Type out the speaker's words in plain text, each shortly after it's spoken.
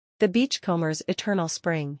The Beachcombers' Eternal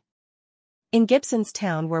Spring. In Gibson's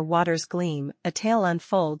town where waters gleam, a tale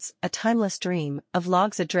unfolds, a timeless dream, of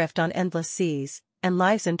logs adrift on endless seas, and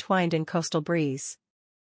lives entwined in coastal breeze.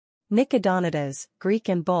 Nicodonidas, Greek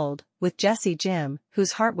and bold, with Jessie Jim,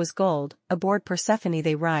 whose heart was gold, aboard Persephone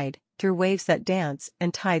they ride, through waves that dance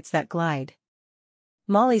and tides that glide.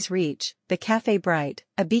 Molly's Reach, the cafe bright,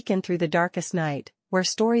 a beacon through the darkest night, where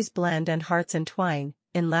stories blend and hearts entwine,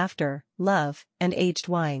 in laughter, love, and aged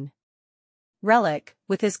wine. Relic,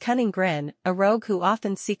 with his cunning grin, a rogue who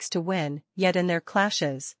often seeks to win, yet in their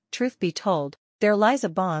clashes, truth be told, there lies a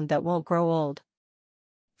bond that won't grow old.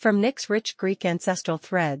 From Nick's rich Greek ancestral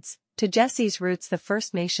threads, to Jessie's roots the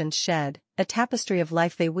First Nations shed, a tapestry of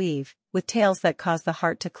life they weave, with tales that cause the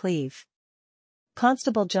heart to cleave.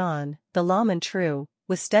 Constable John, the lawman true,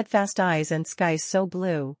 with steadfast eyes and skies so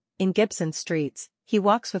blue, in Gibson streets, he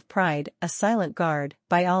walks with pride, a silent guard,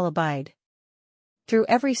 by all abide. Through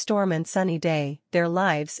every storm and sunny day, their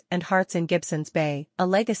lives and hearts in Gibson's Bay, a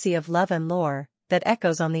legacy of love and lore, that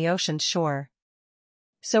echoes on the ocean's shore.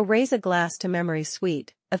 So raise a glass to memory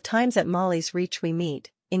sweet, of times at Molly's Reach we meet,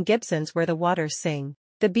 in Gibson's where the waters sing,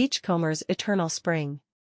 the Beachcombers' Eternal Spring.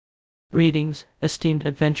 Greetings, esteemed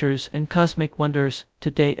adventurers and cosmic wonders.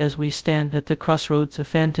 Today, as we stand at the crossroads of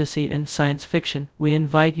fantasy and science fiction, we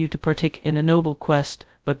invite you to partake in a noble quest.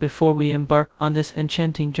 But before we embark on this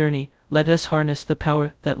enchanting journey, let us harness the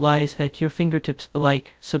power that lies at your fingertips. The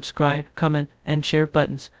like, subscribe, comment, and share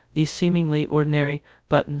buttons. These seemingly ordinary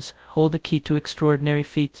buttons hold the key to extraordinary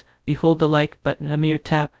feats. Behold the like button, a mere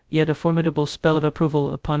tap, yet a formidable spell of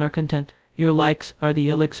approval upon our content. Your likes are the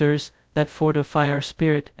elixirs that fortify our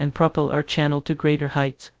spirit and propel our channel to greater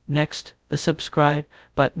heights. Next, the subscribe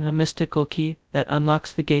button, a mystical key that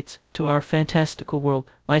unlocks the gates to our fantastical world.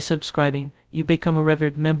 By subscribing, you become a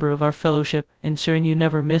revered member of our fellowship, ensuring you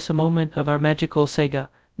never miss a moment of our magical saga.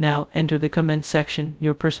 Now enter the comment section,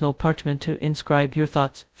 your personal parchment to inscribe your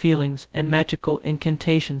thoughts, feelings, and magical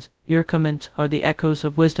incantations. Your comments are the echoes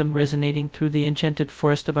of wisdom resonating through the enchanted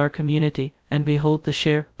forest of our community. And behold the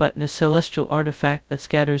share button, a celestial artifact that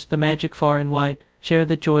scatters the magic far and wide. Share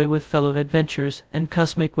the joy with fellow adventurers and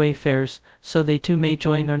cosmic wayfarers, so they too may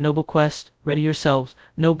join our noble quest. Ready yourselves,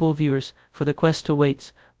 noble viewers, for the quest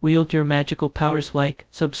awaits. Wield your magical powers, like,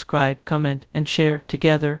 subscribe, comment, and share.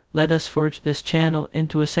 Together, let us forge this channel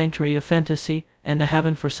into a sanctuary of fantasy and a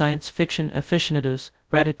haven for science fiction aficionados.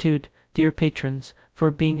 Gratitude, dear patrons, for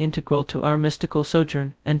being integral to our mystical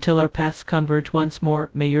sojourn. Until our paths converge once more,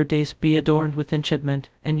 may your days be adorned with enchantment,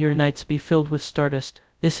 and your nights be filled with stardust.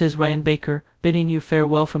 This is Ryan Baker, bidding you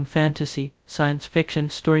farewell from fantasy, science fiction,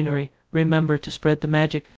 Storynory. Remember to spread the magic.